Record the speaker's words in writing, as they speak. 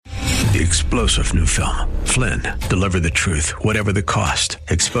The explosive new film, Flynn, deliver the truth, whatever the cost.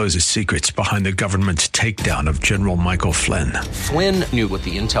 Exposes secrets behind the government's takedown of General Michael Flynn. Flynn knew what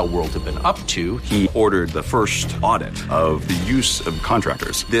the intel world had been up to. He ordered the first audit of the use of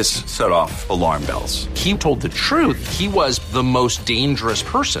contractors. This set off alarm bells. He told the truth. He was the most dangerous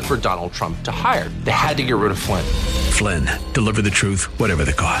person for Donald Trump to hire. They had to get rid of Flynn. Flynn, deliver the truth, whatever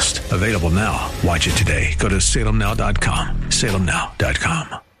the cost. Available now. Watch it today. Go to salemnow.com.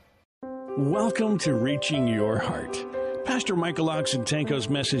 salemnow.com. Welcome to Reaching Your Heart. Pastor Michael Oxentenko's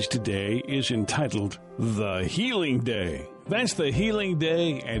message today is entitled The Healing Day. That's The Healing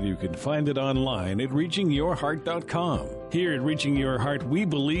Day, and you can find it online at reachingyourheart.com. Here at Reaching Your Heart, we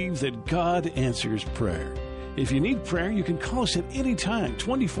believe that God answers prayer. If you need prayer, you can call us at any time,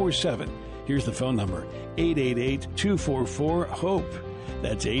 24/7. Here's the phone number, 888-244-HOPE.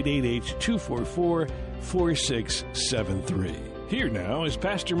 That's 888-244-4673. Here now is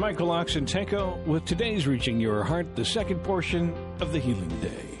Pastor Michael Oxentenko with today's Reaching Your Heart, the second portion of the Healing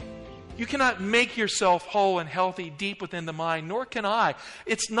Day. You cannot make yourself whole and healthy deep within the mind, nor can I.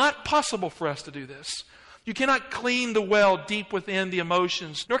 It's not possible for us to do this. You cannot clean the well deep within the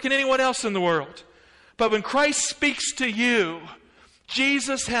emotions, nor can anyone else in the world. But when Christ speaks to you,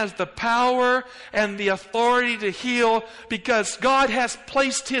 Jesus has the power and the authority to heal because God has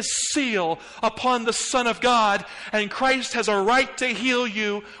placed His seal upon the Son of God, and Christ has a right to heal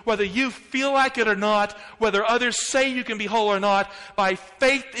you whether you feel like it or not, whether others say you can be whole or not. By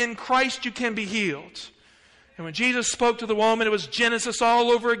faith in Christ you can be healed. And when Jesus spoke to the woman, it was Genesis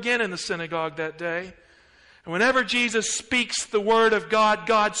all over again in the synagogue that day. And whenever Jesus speaks the Word of God,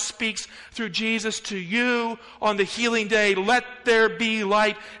 God speaks through Jesus to you on the healing day. Let there be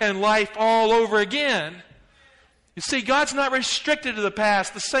light and life all over again. You see, God's not restricted to the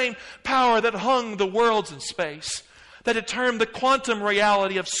past. The same power that hung the worlds in space, that determined the quantum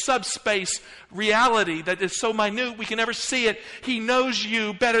reality of subspace reality that is so minute we can never see it. He knows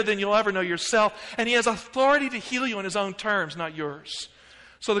you better than you'll ever know yourself. And He has authority to heal you on His own terms, not yours.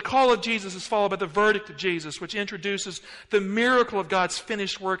 So the call of Jesus is followed by the verdict of Jesus, which introduces the miracle of God's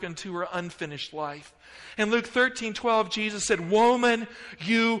finished work into her unfinished life. In Luke 13:12, Jesus said, "Woman,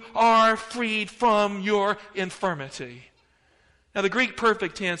 you are freed from your infirmity." Now the Greek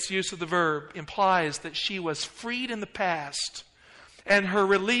perfect tense use of the verb implies that she was freed in the past, and her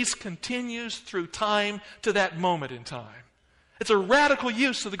release continues through time to that moment in time. It's a radical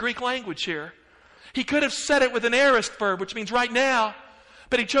use of the Greek language here. He could have said it with an aorist verb, which means right now,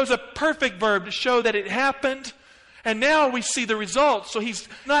 but He chose a perfect verb to show that it happened, and now we see the results. So He's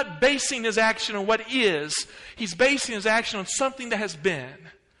not basing His action on what is. He's basing His action on something that has been.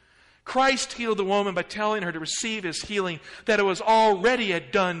 Christ healed the woman by telling her to receive His healing, that it was already a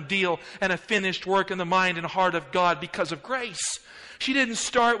done deal and a finished work in the mind and heart of God because of grace. She didn't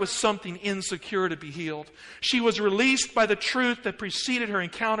start with something insecure to be healed. She was released by the truth that preceded her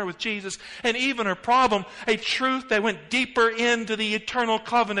encounter with Jesus, and even her problem, a truth that went deeper into the eternal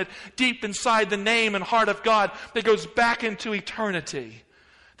covenant, deep inside the name and heart of God that goes back into eternity.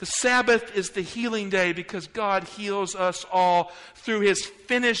 The Sabbath is the healing day because God heals us all through His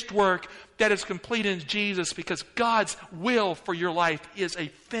finished work that is complete in Jesus, because God's will for your life is a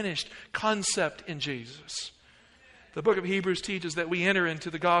finished concept in Jesus. The book of Hebrews teaches that we enter into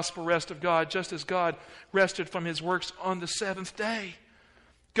the gospel rest of God just as God rested from His works on the seventh day.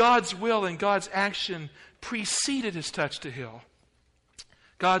 God's will and God's action preceded His touch to heal.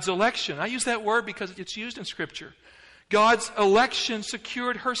 God's election, I use that word because it's used in Scripture. God's election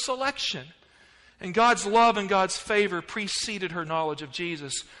secured her selection. And God's love and God's favor preceded her knowledge of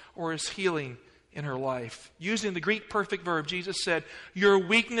Jesus or His healing in her life. Using the Greek perfect verb, Jesus said, your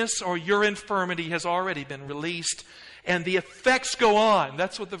weakness or your infirmity has already been released, and the effects go on.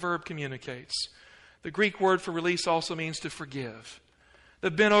 That's what the verb communicates. The Greek word for release also means to forgive.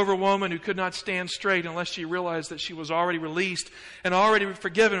 The bent-over woman who could not stand straight unless she realized that she was already released and already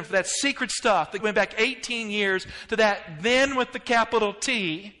forgiven for that secret stuff that went back 18 years to that then with the capital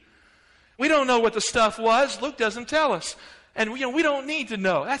T. We don't know what the stuff was. Luke doesn't tell us. And we don't need to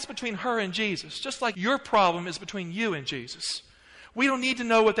know. That's between her and Jesus. Just like your problem is between you and Jesus. We don't need to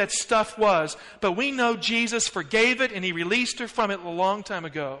know what that stuff was. But we know Jesus forgave it and He released her from it a long time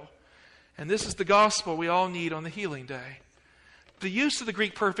ago. And this is the gospel we all need on the healing day. The use of the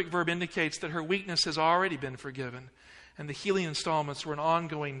Greek perfect verb indicates that her weakness has already been forgiven. And the healing installments were an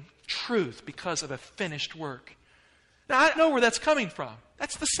ongoing truth because of a finished work. Now I know where that's coming from.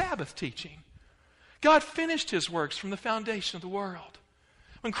 That's the Sabbath teaching. God finished His works from the foundation of the world.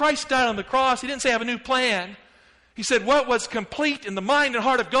 When Christ died on the cross, He didn't say, I have a new plan. He said, what was complete in the mind and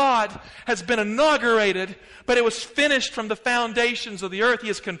heart of God has been inaugurated, but it was finished from the foundations of the earth. He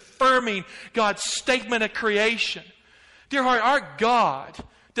is confirming God's statement of creation. Dear heart, our God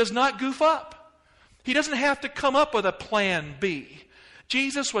does not goof up. He doesn't have to come up with a plan B.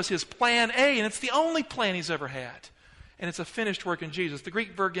 Jesus was his plan A, and it's the only plan he's ever had. And it's a finished work in Jesus. The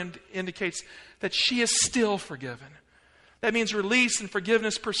Greek verb indicates that she is still forgiven. That means release and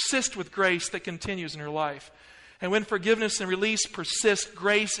forgiveness persist with grace that continues in her life. And when forgiveness and release persist,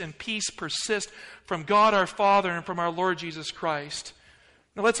 grace and peace persist from God our Father and from our Lord Jesus Christ.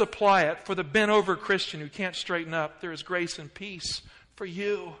 Now let's apply it. For the bent-over Christian who can't straighten up, there is grace and peace for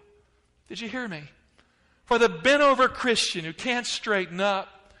you. Did you hear me? For the bent-over Christian who can't straighten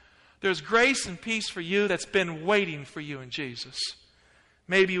up, there's grace and peace for you that's been waiting for you in Jesus.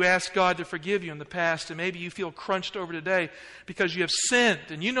 Maybe you asked God to forgive you in the past, and maybe you feel crunched over today because you have sinned.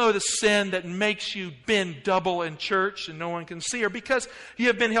 And you know the sin that makes you bend double in church and no one can see, or because you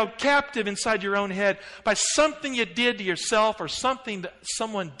have been held captive inside your own head by something you did to yourself or something that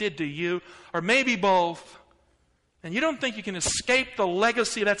someone did to you, or maybe both. And you don't think you can escape the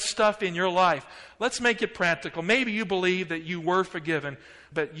legacy of that stuff in your life. Let's make it practical. Maybe you believe that you were forgiven,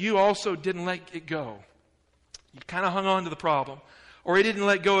 but you also didn't let it go. You kind of hung on to the problem. Or he didn't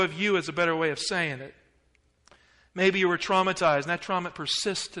let go of you is a better way of saying it. Maybe you were traumatized, and that trauma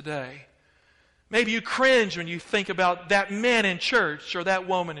persists today. Maybe you cringe when you think about that man in church or that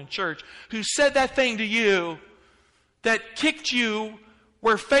woman in church who said that thing to you that kicked you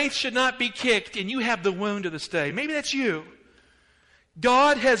where faith should not be kicked, and you have the wound to this day. Maybe that's you.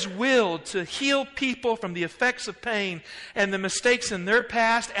 God has willed to heal people from the effects of pain and the mistakes in their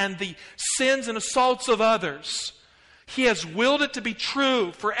past and the sins and assaults of others. He has willed it to be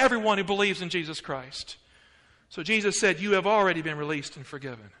true for everyone who believes in Jesus Christ. So Jesus said, you have already been released and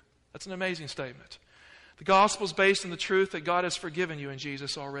forgiven. That's an amazing statement. The gospel is based on the truth that God has forgiven you in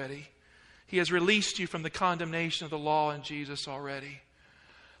Jesus already. He has released you from the condemnation of the law in Jesus already.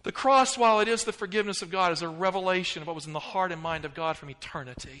 The cross, while it is the forgiveness of God, is a revelation of what was in the heart and mind of God from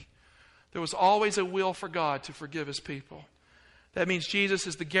eternity. There was always a will for God to forgive his people. That means Jesus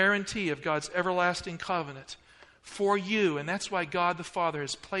is the guarantee of God's everlasting covenant for you. And that's why God the Father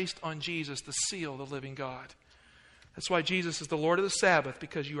has placed on Jesus the seal of the living God. That's why Jesus is the Lord of the Sabbath,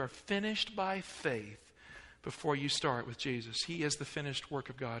 because you are finished by faith before you start with Jesus. He is the finished work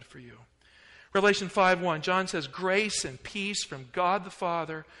of God for you. Revelation 5:1, John says, grace and peace from God the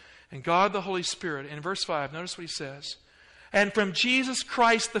Father and God the Holy Spirit. In verse 5, notice what he says. And from Jesus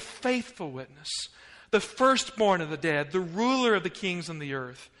Christ, the faithful witness, the firstborn of the dead, the ruler of the kings on the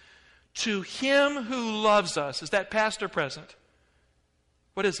earth, to him who loves us. Is that past or present?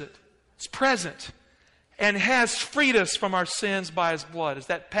 What is it? It's present. And has freed us from our sins by his blood. Is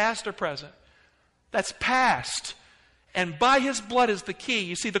that past or present? That's past. And by his blood is the key.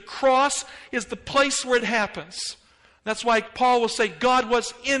 You see, the cross is the place where it happens. That's why Paul will say God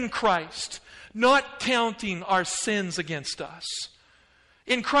was in Christ, not counting our sins against us.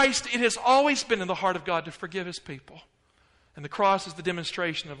 In Christ, it has always been in the heart of God to forgive his people. And the cross is the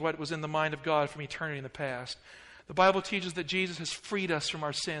demonstration of what was in the mind of God from eternity in the past. The Bible teaches that Jesus has freed us from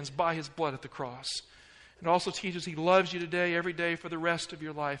our sins by his blood at the cross. It also teaches he loves you today, every day, for the rest of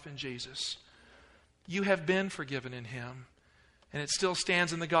your life in Jesus. You have been forgiven in him. And it still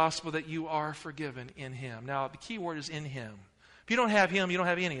stands in the gospel that you are forgiven in him. Now, the key word is in him. If you don't have him, you don't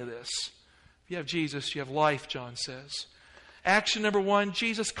have any of this. If you have Jesus, you have life, John says. Action number 1,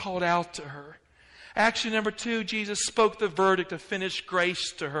 Jesus called out to her. Action number 2, Jesus spoke the verdict of finished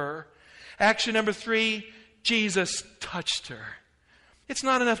grace to her. Action number 3, Jesus touched her. It's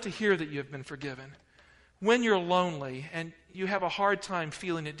not enough to hear that you have been forgiven. When you're lonely and you have a hard time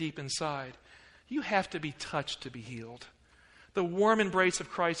feeling it deep inside, you have to be touched to be healed. The warm embrace of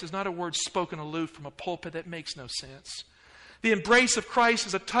Christ is not a word spoken aloof from a pulpit. That makes no sense. The embrace of Christ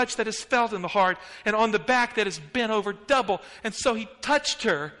is a touch that is felt in the heart and on the back that is bent over double. And so he touched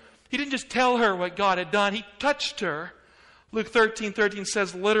her. He didn't just tell her what God had done. He touched her. Luke 13:13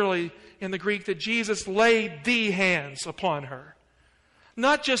 says literally in the Greek that Jesus laid the hands upon her.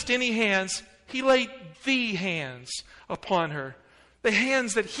 Not just any hands. He laid the hands upon her. The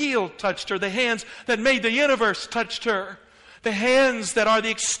hands that healed touched her. The hands that made the universe touched her. The hands that are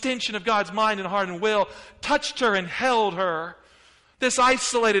the extension of God's mind and heart and will touched her and held her. This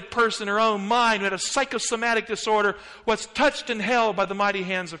isolated person, her own mind, who had a psychosomatic disorder, was touched and held by the mighty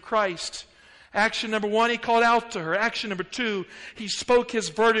hands of Christ. Action number 1, he called out to her. Action number 2, he spoke his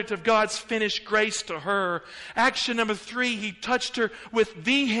verdict of God's finished grace to her. Action number 3, he touched her with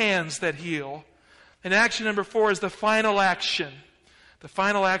the hands that heal. And action number 4 is the final action. The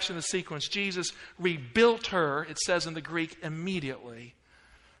final action of the sequence, Jesus rebuilt her, it says in the Greek, immediately.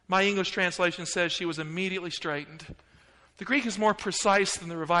 My English translation says she was immediately straightened. The Greek is more precise than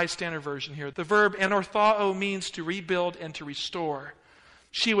the Revised Standard Version here. The verb anorthao means to rebuild and to restore.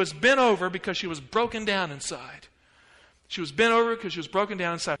 She was bent over because she was broken down inside. She was bent over because she was broken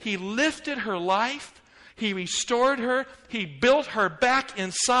down inside. He lifted her life. He restored her. He built her back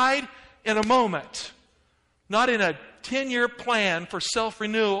inside in a moment. Not in a 10-year plan for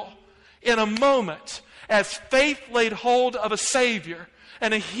self-renewal. In a moment, as faith laid hold of a Savior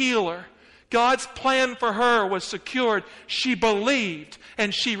and a healer, God's plan for her was secured. She believed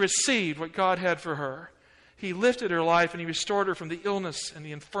and she received what God had for her. He lifted her life and He restored her from the illness and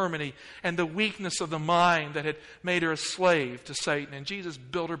the infirmity and the weakness of the mind that had made her a slave to Satan. And Jesus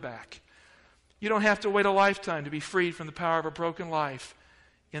built her back. You don't have to wait a lifetime to be freed from the power of a broken life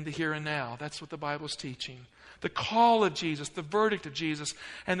in the here and now. That's what the Bible is teaching. The call of Jesus, the verdict of Jesus,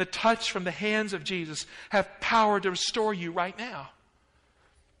 and the touch from the hands of Jesus have power to restore you right now.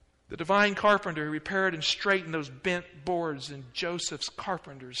 The divine carpenter who repaired and straightened those bent boards in Joseph's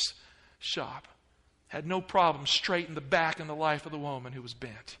carpenter's shop had no problem straightening the back and the life of the woman who was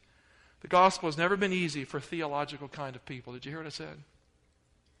bent. The gospel has never been easy for a theological kind of people. Did you hear what I said?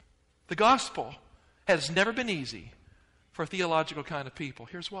 The gospel has never been easy for a theological kind of people.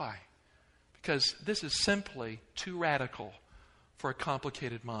 Here's why. Because this is simply too radical for a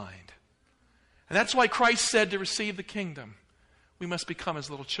complicated mind. And that's why Christ said to receive the kingdom, we must become as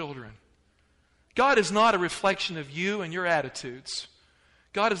little children. God is not a reflection of you and your attitudes.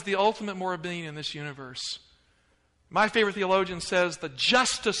 God is the ultimate moral being in this universe. My favorite theologian says the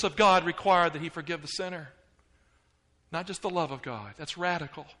justice of God required that He forgive the sinner. Not just the love of God. That's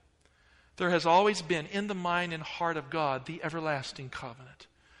radical. There has always been in the mind and heart of God the everlasting covenant.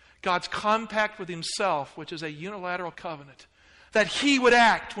 God's compact with Himself, which is a unilateral covenant. That He would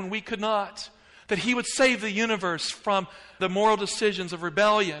act when we could not. That He would save the universe from the moral decisions of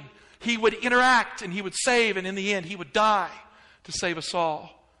rebellion. He would interact and He would save, and in the end He would die to save us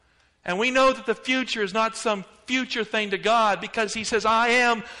all. And we know that the future is not some future thing to God, because He says, I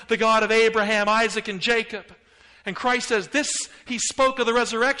am the God of Abraham, Isaac, and Jacob. And Christ says this, He spoke of the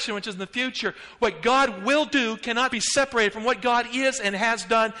resurrection, which is in the future. What God will do cannot be separated from what God is and has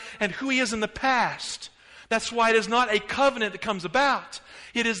done and who He is in the past. That's why it is not a covenant that comes about.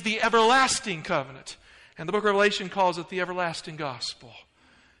 It is the everlasting covenant. And the book of Revelation calls it the everlasting gospel.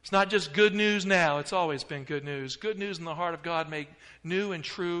 It's not just good news now. It's always been good news. Good news in the heart of God made new and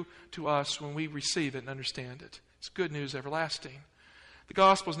true to us when we receive it and understand it. It's good news everlasting. The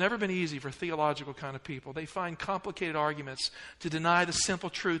gospel has never been easy for theological kind of people. They find complicated arguments to deny the simple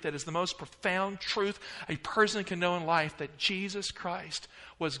truth that is the most profound truth a person can know in life, that Jesus Christ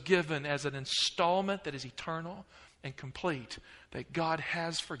was given as an installment that is eternal and complete, that God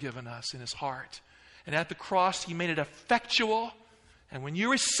has forgiven us in His heart. And at the cross, He made it effectual. And when you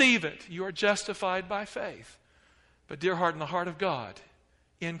receive it, you are justified by faith. But dear heart, in the heart of God,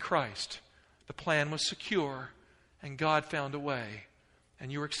 in Christ, the plan was secure, and God found a way.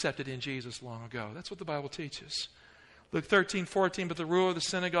 And you were accepted in Jesus long ago. That's what the Bible teaches. Luke 13:14, but the ruler of the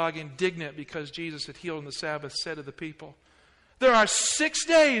synagogue, indignant because Jesus had healed on the Sabbath, said to the people, there are 6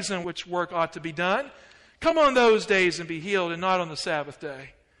 days in which work ought to be done. Come on those days and be healed, and not on the Sabbath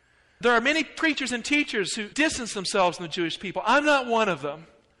day. There are many preachers and teachers who distance themselves from the Jewish people. I'm not one of them.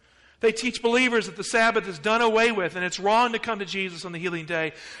 They teach believers that the Sabbath is done away with, and it's wrong to come to Jesus on the healing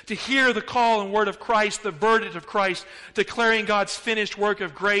day, to hear the call and word of Christ, the verdict of Christ, declaring God's finished work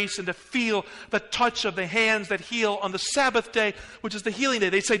of grace, and to feel the touch of the hands that heal on the Sabbath day, which is the healing day.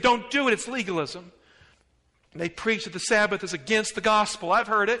 They say, don't do it, it's legalism. And they preach that the Sabbath is against the gospel. I've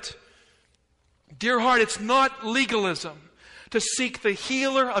heard it. Dear heart, it's not legalism to seek the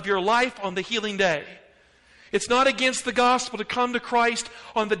healer of your life on the healing day. It's not against the gospel to come to Christ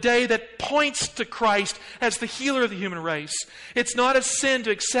on the day that points to Christ as the healer of the human race. It's not a sin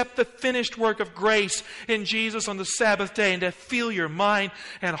to accept the finished work of grace in Jesus on the Sabbath day and to feel your mind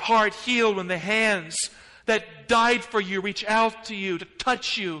and heart healed when the hands that died for you reach out to you to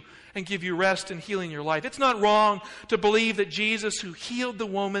touch you and give you rest and healing in your life. It's not wrong to believe that Jesus, who healed the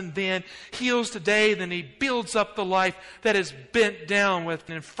woman then, heals today, then He builds up the life that is bent down with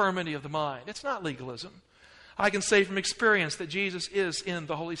an infirmity of the mind. It's not legalism. I can say from experience that Jesus is in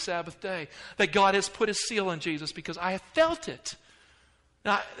the Holy Sabbath day, that God has put His seal on Jesus because I have felt it.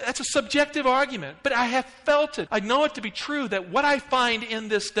 Now, that's a subjective argument, but I have felt it. I know it to be true that what I find in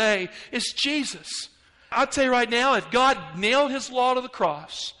this day is Jesus. I'll tell you right now, if God nailed His law to the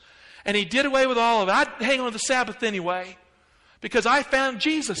cross and He did away with all of it, I'd hang on to the Sabbath anyway, because I found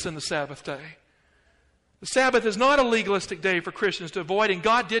Jesus in the Sabbath day. The Sabbath is not a legalistic day for Christians to avoid, and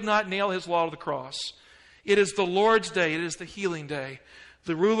God did not nail his law to the cross. It is the Lord's day. It is the healing day.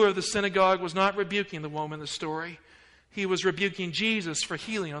 The ruler of the synagogue was not rebuking the woman in the story. He was rebuking Jesus for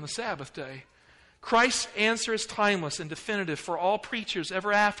healing on the Sabbath day. Christ's answer is timeless and definitive for all preachers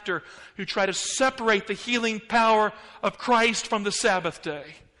ever after who try to separate the healing power of Christ from the Sabbath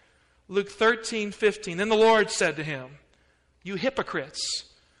day. Luke 13:15. Then the Lord said to him, "You hypocrites,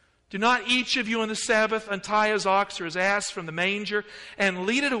 do not each of you on the Sabbath untie his ox or his ass from the manger and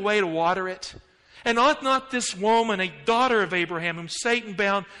lead it away to water it? And ought not this woman, a daughter of Abraham, whom Satan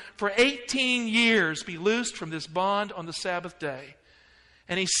bound for 18 years, be loosed from this bond on the Sabbath day?"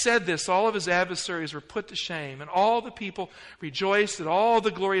 And he said this, all of his adversaries were put to shame, and all the people rejoiced at all the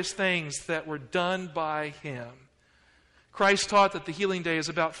glorious things that were done by him. Christ taught that the healing day is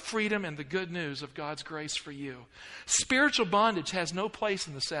about freedom and the good news of God's grace for you. Spiritual bondage has no place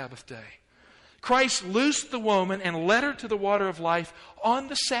in the Sabbath day. Christ loosed the woman and led her to the water of life on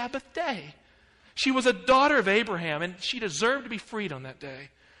the Sabbath day. She was a daughter of Abraham, and she deserved to be freed on that day.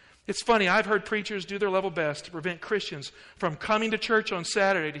 It's funny, I've heard preachers do their level best to prevent Christians from coming to church on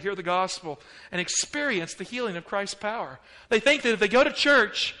Saturday to hear the gospel and experience the healing of Christ's power. They think that if they go to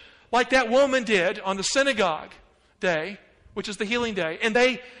church like that woman did on the synagogue day, which is the healing day, and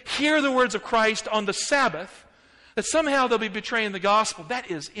they hear the words of Christ on the Sabbath, that somehow they'll be betraying the gospel.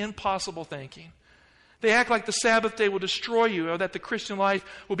 That is impossible thinking. They act like the Sabbath day will destroy you, or that the Christian life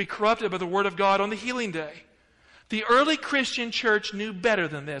will be corrupted by the Word of God on the healing day. The early Christian church knew better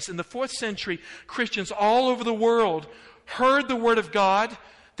than this. In the 4th century, Christians all over the world heard the Word of God.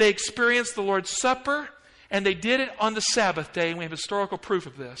 They experienced the Lord's Supper, and they did it on the Sabbath day, and we have historical proof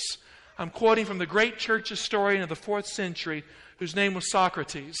of this. I'm quoting from the great church historian of the 4th century, whose name was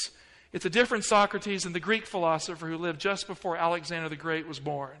Socrates. It's a different Socrates than the Greek philosopher who lived just before Alexander the Great was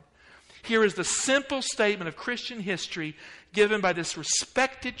born. Here is the simple statement of Christian history given by this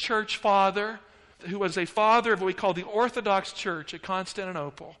respected church father, who was a father of what we call the Orthodox Church at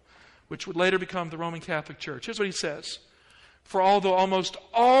Constantinople, which would later become the Roman Catholic Church. Here's what he says. "For although almost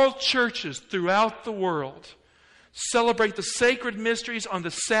all churches throughout the world celebrate the sacred mysteries on the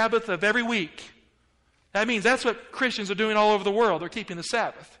Sabbath of every week," that means that's what Christians are doing all over the world. They're keeping the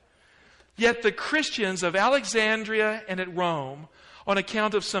Sabbath. "Yet the Christians of Alexandria and at Rome, on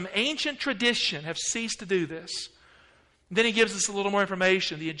account of some ancient tradition, have ceased to do this." Then he gives us a little more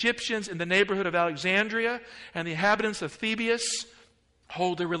information. "The Egyptians in the neighborhood of Alexandria and the inhabitants of Thebes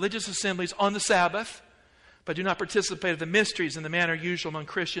hold their religious assemblies on the Sabbath, but do not participate of the mysteries in the manner usual among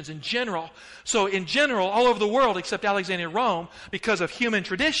Christians in general." So in general, all over the world except Alexandria and Rome, because of human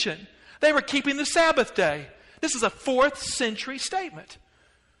tradition, they were keeping the Sabbath day. This is a 4th century statement.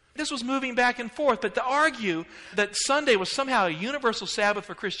 This was moving back and forth, but to argue that Sunday was somehow a universal Sabbath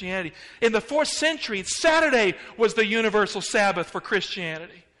for Christianity, in the 4th century, Saturday was the universal Sabbath for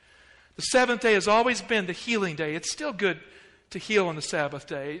Christianity. The 7th day has always been the healing day. It's still good to heal on the Sabbath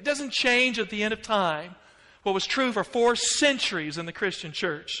day. It doesn't change at the end of time what was true for 4 centuries in the Christian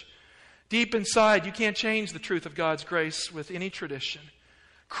church. Deep inside, you can't change the truth of God's grace with any tradition.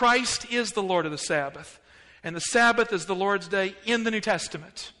 Christ is the Lord of the Sabbath, and the Sabbath is the Lord's day in the New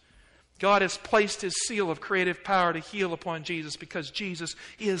Testament. God has placed his seal of creative power to heal upon Jesus because Jesus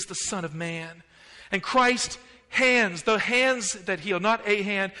is the Son of Man. And Christ's hands, the hands that healed, not a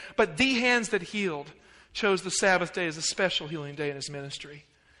hand, but the hands that healed, chose the Sabbath day as a special healing day in his ministry.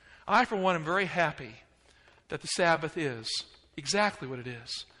 I, for one, am very happy that the Sabbath is exactly what it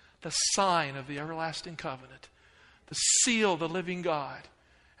is. The sign of the everlasting covenant. The seal of the living God.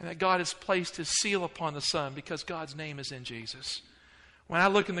 And that God has placed his seal upon the Son because God's name is in Jesus. When I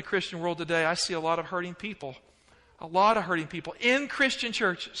look in the Christian world today, I see a lot of hurting people. A lot of hurting people in Christian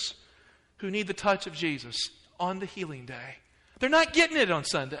churches who need the touch of Jesus on the healing day. They're not getting it on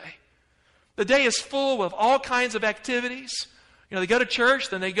Sunday. The day is full of all kinds of activities. You know, they go to church,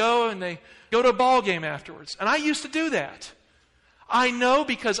 then they go to a ball game afterwards. And I used to do that. I know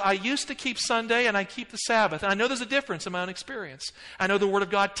because I used to keep Sunday and I keep the Sabbath. And I know there's a difference in my own experience. I know the Word of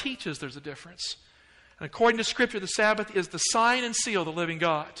God teaches there's a difference. And according to Scripture, the Sabbath is the sign and seal of the living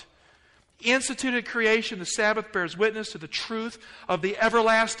God. Instituted at creation, the Sabbath bears witness to the truth of the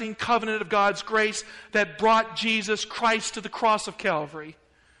everlasting covenant of God's grace that brought Jesus Christ to the cross of Calvary.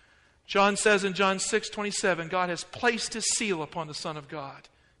 John says in John 6:27, God has placed his seal upon the Son of God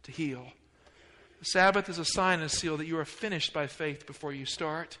to heal. The Sabbath is a sign and a seal that you are finished by faith before you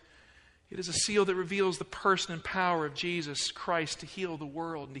start. It is a seal that reveals the person and power of Jesus Christ to heal the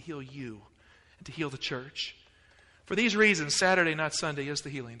world and to heal you and to heal the church. For these reasons, Saturday, not Sunday, is the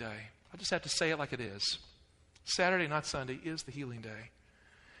healing day. I just have to say it like it is. Saturday, not Sunday, is the healing day.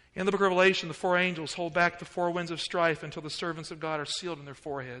 In the book of Revelation, the four angels hold back the four winds of strife until the servants of God are sealed in their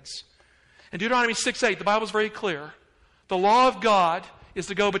foreheads. In Deuteronomy 6:8, the Bible is very clear. The law of God is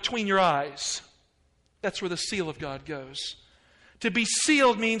to go between your eyes. That's where the seal of God goes. To be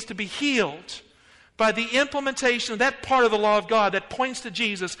sealed means to be healed by the implementation of that part of the law of God that points to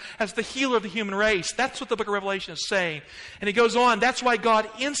Jesus as the healer of the human race. That's what the book of Revelation is saying. And it goes on, that's why God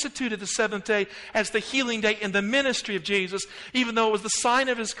instituted the seventh day as the healing day in the ministry of Jesus, even though it was the sign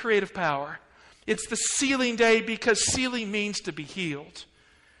of his creative power. It's the sealing day because sealing means to be healed.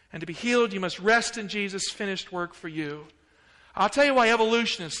 And to be healed, you must rest in Jesus' finished work for you. I'll tell you why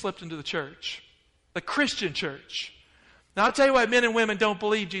evolution has slipped into the church, the Christian church. Now, I'll tell you why men and women don't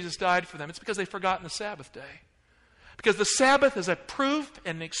believe Jesus died for them. It's because they've forgotten the Sabbath day. Because the Sabbath is a proof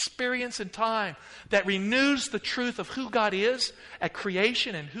and an experience in time that renews the truth of who God is at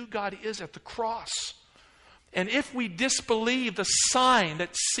creation and who God is at the cross. And if we disbelieve the sign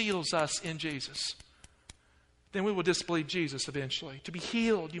that seals us in Jesus, then we will disbelieve Jesus eventually. To be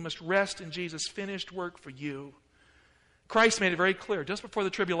healed, you must rest in Jesus' finished work for you. Christ made it very clear just before the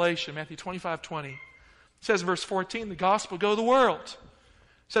tribulation, Matthew 25:20. It says in verse 14, the gospel go to the world. It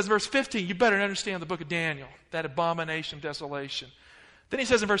says in verse 15, you better understand the book of Daniel, that abomination of desolation. Then he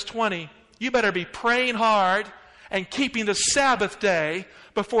says in verse 20, you better be praying hard and keeping the Sabbath day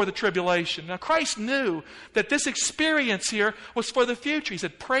before the tribulation. Now Christ knew that this experience here was for the future. He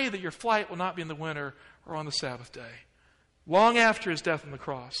said, pray that your flight will not be in the winter or on the Sabbath day. Long after his death on the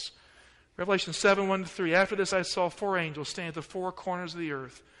cross. Revelation 7:1-3, after this I saw four angels standing at the four corners of the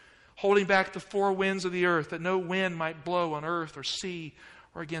earth, holding back the four winds of the earth, that no wind might blow on earth or sea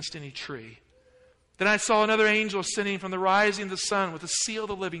or against any tree. Then I saw another angel ascending from the rising of the sun with the seal of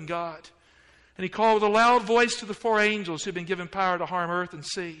the living God. And he called with a loud voice to the four angels who had been given power to harm earth and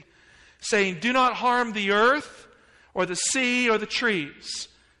sea, saying, do not harm the earth or the sea or the trees,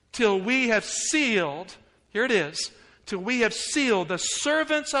 till we have sealed, here it is, till we have sealed the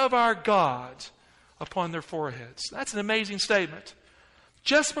servants of our God upon their foreheads. That's an amazing statement.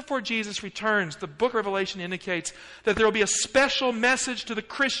 Just before Jesus returns, the book of Revelation indicates that there will be a special message to the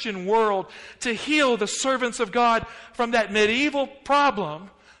Christian world to heal the servants of God from that medieval problem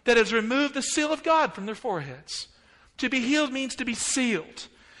that has removed the seal of God from their foreheads. To be healed means to be sealed.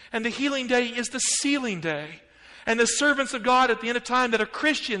 And the healing day is the sealing day. And the servants of God at the end of time that are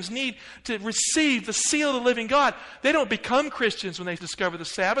Christians need to receive the seal of the living God. They don't become Christians when they discover the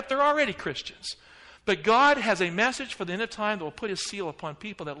Sabbath. They're already Christians. But God has a message for the end of time that will put his seal upon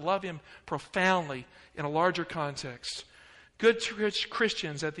people that love him profoundly in a larger context. Good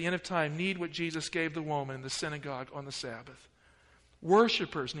Christians at the end of time need what Jesus gave the woman in the synagogue on the Sabbath.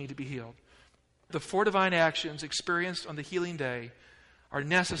 Worshippers need to be healed. The four divine actions experienced on the healing day are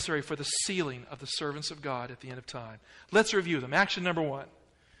necessary for the sealing of the servants of God at the end of time. Let's review them. Action number 1.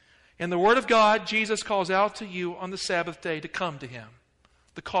 In the Word of God, Jesus calls out to you on the Sabbath day to come to him.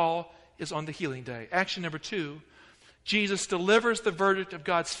 The call is on the healing day. Action number 2, Jesus delivers the verdict of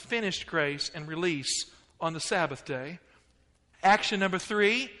God's finished grace and release on the Sabbath day. Action number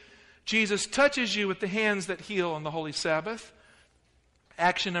 3, Jesus touches you with the hands that heal on the Holy Sabbath.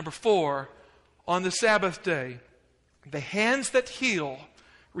 Action number 4, on the Sabbath day, the hands that heal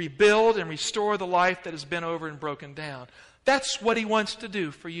rebuild and restore the life that has been over and broken down. That's what he wants to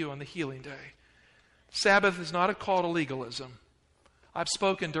do for you on the healing day. Sabbath is not a call to legalism. I've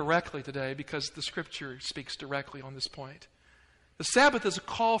spoken directly today because the Scripture speaks directly on this point. The Sabbath is a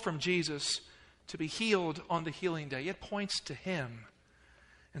call from Jesus to be healed on the healing day. It points to him.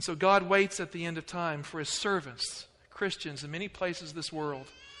 And so God waits at the end of time for his servants, Christians in many places of this world.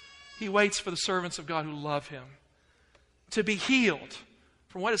 He waits for the servants of God who love him to be healed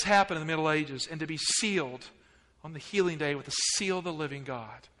from what has happened in the Middle Ages and to be sealed on the healing day with the seal of the living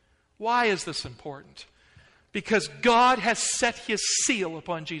God. Why is this important? Because God has set his seal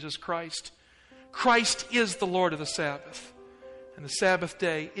upon Jesus Christ. Christ is the Lord of the Sabbath. And the Sabbath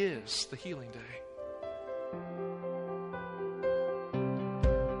day is the healing day.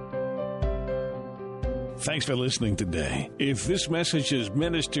 Thanks for listening today. If this message has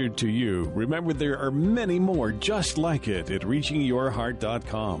ministered to you, remember there are many more just like it at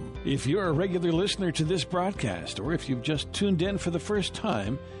reachingyourheart.com. If you're a regular listener to this broadcast, or if you've just tuned in for the first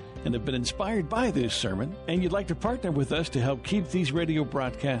time and have been inspired by this sermon, and you'd like to partner with us to help keep these radio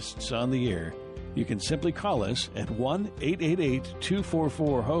broadcasts on the air, you can simply call us at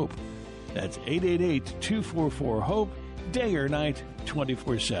 1-888-244-HOPE. That's 888-244-HOPE, day or night,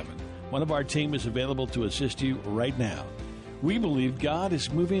 24/7. One of our team is available to assist you right now. We believe God is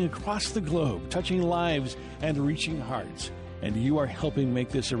moving across the globe, touching lives and reaching hearts, and you are helping make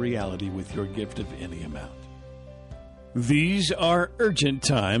this a reality with your gift of any amount. These are urgent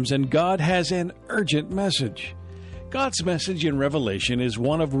times, and God has an urgent message. God's message in Revelation is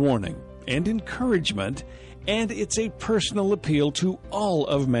one of warning and encouragement, and it's a personal appeal to all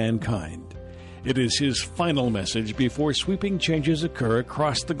of mankind. It is His final message before sweeping changes occur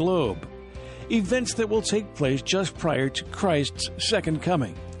across the globe, events that will take place just prior to Christ's second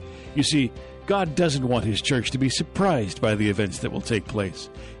coming. You see, God doesn't want His church to be surprised by the events that will take place.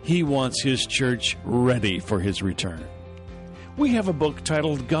 He wants His church ready for His return. We have a book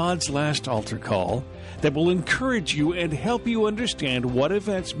titled God's Last Altar Call that will encourage you and help you understand what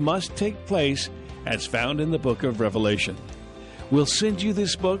events must take place as found in the book of Revelation. We'll send you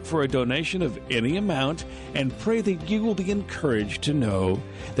this book for a donation of any amount and pray that you will be encouraged to know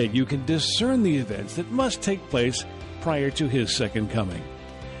that you can discern the events that must take place prior to His second coming.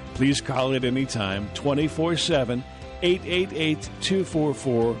 Please call at any time, 24/7,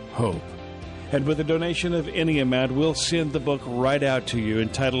 888-244-HOPE. And with a donation of any amount, we'll send the book right out to you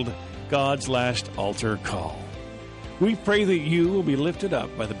entitled God's Last Altar Call. We pray that you will be lifted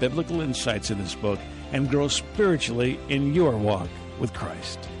up by the biblical insights in this book and grow spiritually in your walk with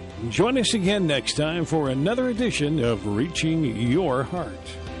Christ. Join us again next time for another edition of Reaching Your Heart.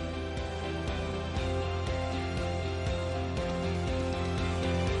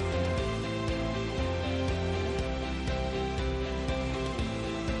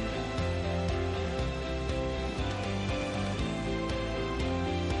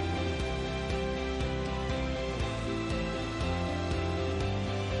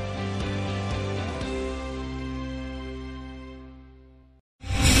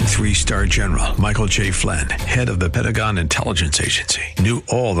 Three-star General Michael J. Flynn, head of the Pentagon Intelligence Agency, knew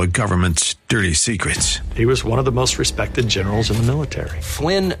all the government's dirty secrets. He was one of the most respected generals in the military.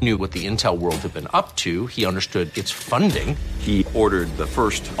 Flynn knew what the intel world had been up to. He understood its funding. He ordered the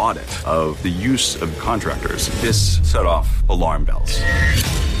first audit of the use of contractors. This set off alarm bells.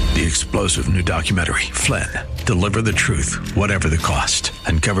 The explosive new documentary, Flynn, Deliver the Truth, Whatever the Cost,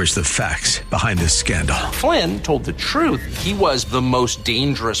 uncovers the facts behind this scandal. Flynn told the truth. He was the most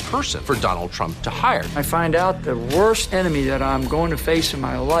dangerous person for Donald Trump to hire. I find out the worst enemy that I'm going to face in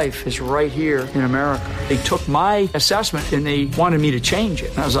my life is right here in America. They took my assessment and they wanted me to change it.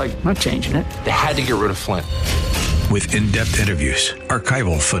 And I was like, I'm not changing it. They had to get rid of Flynn. With in-depth interviews,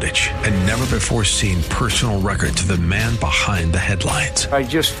 archival footage, and never-before-seen personal records of the man behind the headlines. I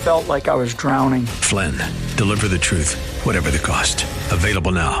just felt like I was drowning. Flynn, Deliver the Truth, Whatever the Cost.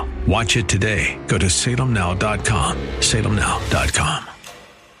 Available now. Watch it today. Go to salemnow.com. salemnow.com.